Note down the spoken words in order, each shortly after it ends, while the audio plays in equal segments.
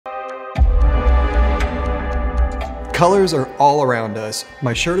colors are all around us.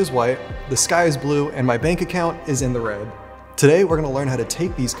 My shirt is white, the sky is blue, and my bank account is in the red. Today we're going to learn how to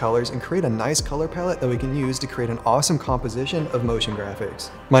take these colors and create a nice color palette that we can use to create an awesome composition of motion graphics.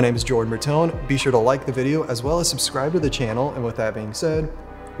 My name is Jordan Bertone. Be sure to like the video as well as subscribe to the channel, and with that being said,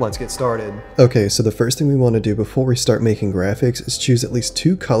 let's get started. Okay, so the first thing we want to do before we start making graphics is choose at least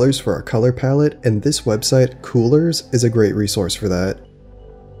 2 colors for our color palette, and this website, Coolers, is a great resource for that.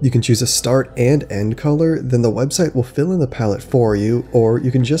 You can choose a start and end color, then the website will fill in the palette for you, or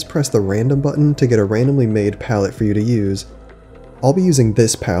you can just press the random button to get a randomly made palette for you to use. I'll be using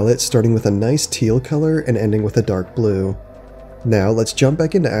this palette, starting with a nice teal color and ending with a dark blue. Now let's jump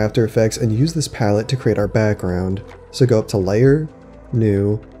back into After Effects and use this palette to create our background. So go up to Layer,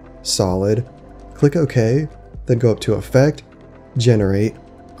 New, Solid, click OK, then go up to Effect, Generate,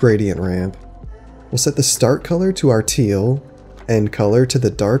 Gradient Ramp. We'll set the start color to our teal, end color to the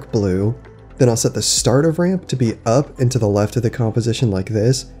dark blue, then I'll set the start of ramp to be up and to the left of the composition like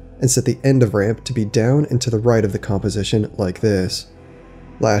this, and set the end of ramp to be down and to the right of the composition like this.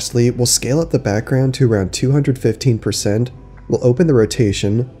 Lastly, we'll scale up the background to around 215%, we'll open the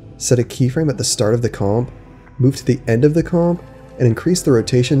rotation, set a keyframe at the start of the comp, move to the end of the comp, and increase the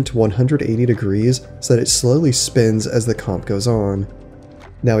rotation to 180 degrees so that it slowly spins as the comp goes on.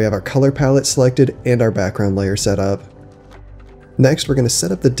 Now we have our color palette selected and our background layer set up. Next, we're going to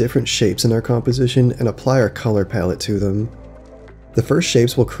set up the different shapes in our composition and apply our color palette to them. The first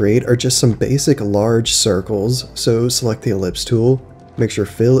shapes we'll create are just some basic large circles, so select the ellipse tool, make sure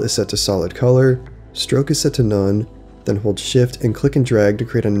fill is set to solid color, stroke is set to none, then hold shift and click and drag to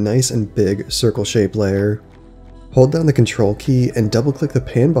create a nice and big circle shape layer. Hold down the control key and double click the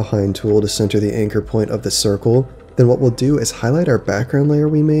pan behind tool to center the anchor point of the circle. Then what we'll do is highlight our background layer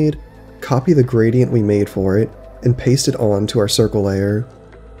we made, copy the gradient we made for it, and paste it on to our circle layer.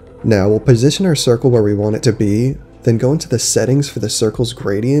 Now we'll position our circle where we want it to be, then go into the settings for the circle's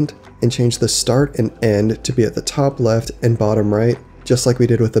gradient and change the start and end to be at the top left and bottom right, just like we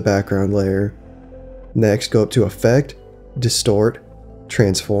did with the background layer. Next, go up to Effect, Distort,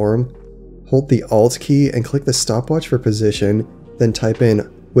 Transform, hold the Alt key and click the stopwatch for position, then type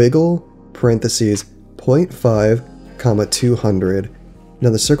in wiggle, parentheses, 0.5, 200.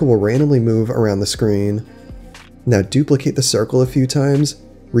 Now the circle will randomly move around the screen. Now duplicate the circle a few times,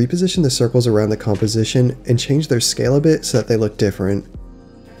 reposition the circles around the composition, and change their scale a bit so that they look different.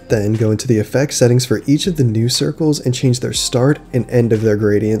 Then go into the effect settings for each of the new circles and change their start and end of their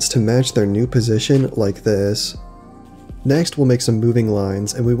gradients to match their new position like this. Next, we'll make some moving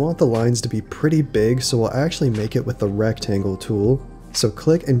lines, and we want the lines to be pretty big, so we'll actually make it with the rectangle tool. So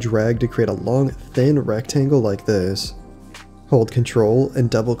click and drag to create a long, thin rectangle like this. Hold Ctrl and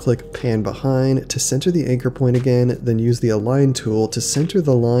double click pan behind to center the anchor point again, then use the align tool to center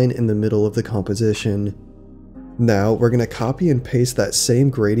the line in the middle of the composition. Now we're going to copy and paste that same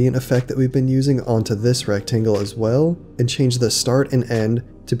gradient effect that we've been using onto this rectangle as well, and change the start and end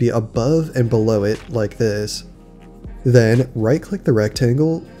to be above and below it like this. Then right click the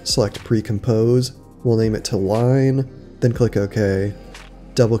rectangle, select Pre-Compose, we'll name it to Line, then click OK.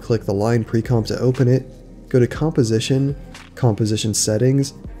 Double click the line pre-comp to open it, go to Composition, Composition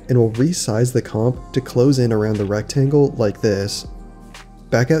Settings, and we'll resize the comp to close in around the rectangle like this.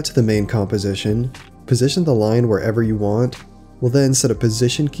 Back out to the main composition, position the line wherever you want, we'll then set a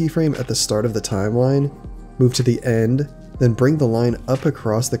position keyframe at the start of the timeline, move to the end, then bring the line up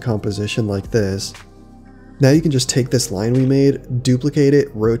across the composition like this. Now you can just take this line we made, duplicate it,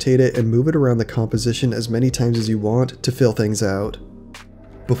 rotate it, and move it around the composition as many times as you want to fill things out.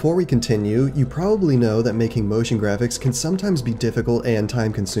 Before we continue, you probably know that making motion graphics can sometimes be difficult and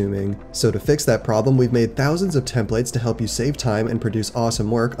time-consuming. So to fix that problem, we've made thousands of templates to help you save time and produce awesome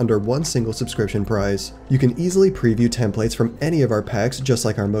work under one single subscription price. You can easily preview templates from any of our packs, just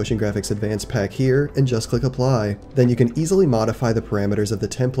like our Motion Graphics Advanced pack here, and just click Apply. Then you can easily modify the parameters of the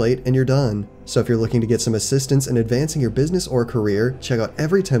template and you're done. So if you're looking to get some assistance in advancing your business or career, check out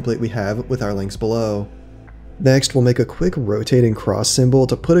every template we have with our links below. Next, we'll make a quick rotating cross symbol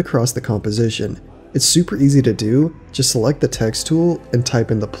to put across the composition. It's super easy to do, just select the text tool and type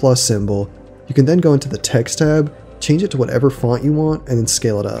in the plus symbol. You can then go into the text tab, change it to whatever font you want, and then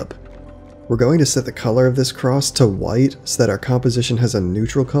scale it up. We're going to set the color of this cross to white so that our composition has a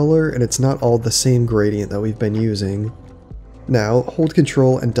neutral color and it's not all the same gradient that we've been using. Now, hold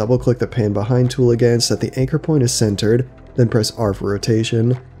Ctrl and double click the pan behind tool again so that the anchor point is centered, then press R for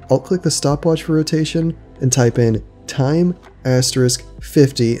rotation, alt click the stopwatch for rotation, and type in time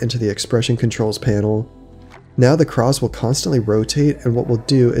 *50 into the expression controls panel. Now the cross will constantly rotate, and what we'll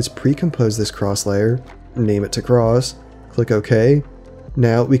do is pre-compose this cross layer, name it to cross, click OK.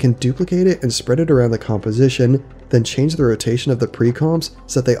 Now we can duplicate it and spread it around the composition, then change the rotation of the pre-comps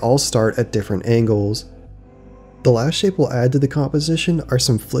so that they all start at different angles. The last shape we'll add to the composition are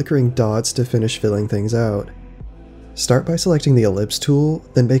some flickering dots to finish filling things out. Start by selecting the ellipse tool,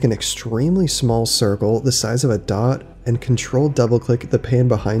 then make an extremely small circle the size of a dot and control double click the pan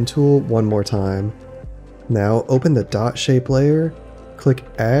behind tool one more time. Now open the dot shape layer, click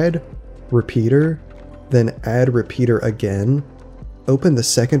add, repeater, then add repeater again, open the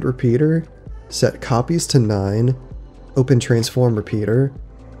second repeater, set copies to 9, open transform repeater.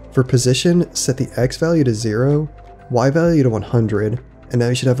 For position, set the X value to 0, Y value to 100, and now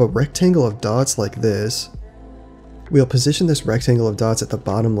you should have a rectangle of dots like this. We'll position this rectangle of dots at the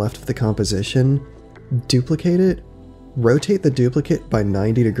bottom left of the composition, duplicate it, rotate the duplicate by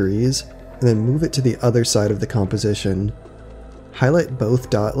 90 degrees, and then move it to the other side of the composition. Highlight both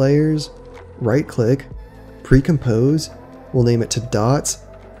dot layers, right click, pre-compose, we'll name it to dots,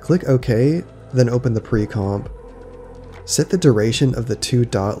 click OK, then open the pre-comp. Set the duration of the two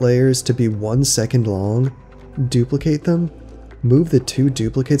dot layers to be 1 second long, duplicate them, move the two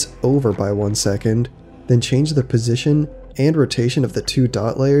duplicates over by 1 second, then change the position and rotation of the two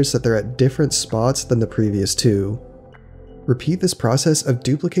dot layers so that they're at different spots than the previous two. Repeat this process of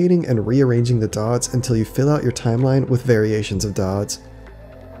duplicating and rearranging the dots until you fill out your timeline with variations of dots.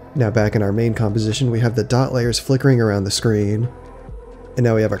 Now back in our main composition, we have the dot layers flickering around the screen. And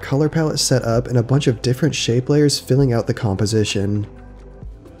now we have our color palette set up and a bunch of different shape layers filling out the composition.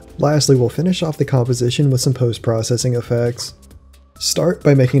 Lastly, we'll finish off the composition with some post-processing effects. Start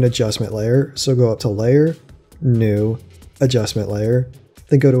by making an adjustment layer, so go up to Layer, New, Adjustment Layer,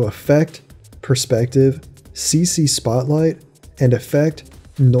 then go to Effect, Perspective, CC Spotlight, and Effect,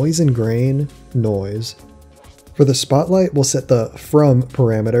 Noise and Grain, Noise. For the spotlight, we'll set the From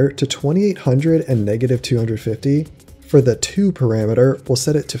parameter to 2800 and -250. For the To parameter, we'll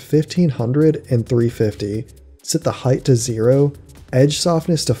set it to 1500 and 350. Set the height to 0, edge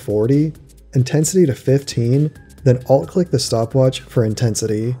softness to 40, intensity to 15, then alt-click the stopwatch for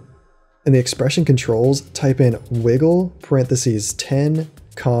intensity. In the expression controls, type in wiggle parentheses 10,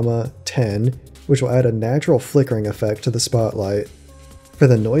 10, which will add a natural flickering effect to the spotlight. For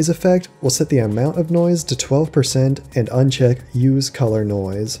the noise effect, we'll set the amount of noise to 12% and uncheck Use Color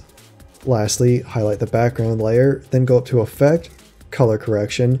Noise. Lastly, highlight the background layer, then go up to Effect, Color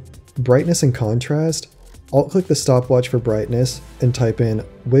Correction, Brightness and Contrast, alt-click the stopwatch for brightness, and type in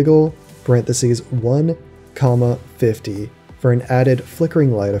wiggle parentheses 1, 50 for an added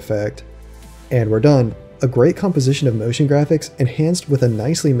flickering light effect. And we're done! A great composition of motion graphics enhanced with a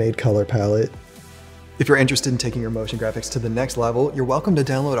nicely made color palette. If you're interested in taking your motion graphics to the next level, you're welcome to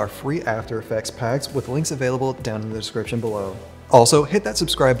download our free After Effects packs with links available down in the description below. Also, hit that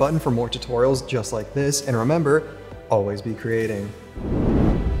subscribe button for more tutorials just like this, and remember, always be creating.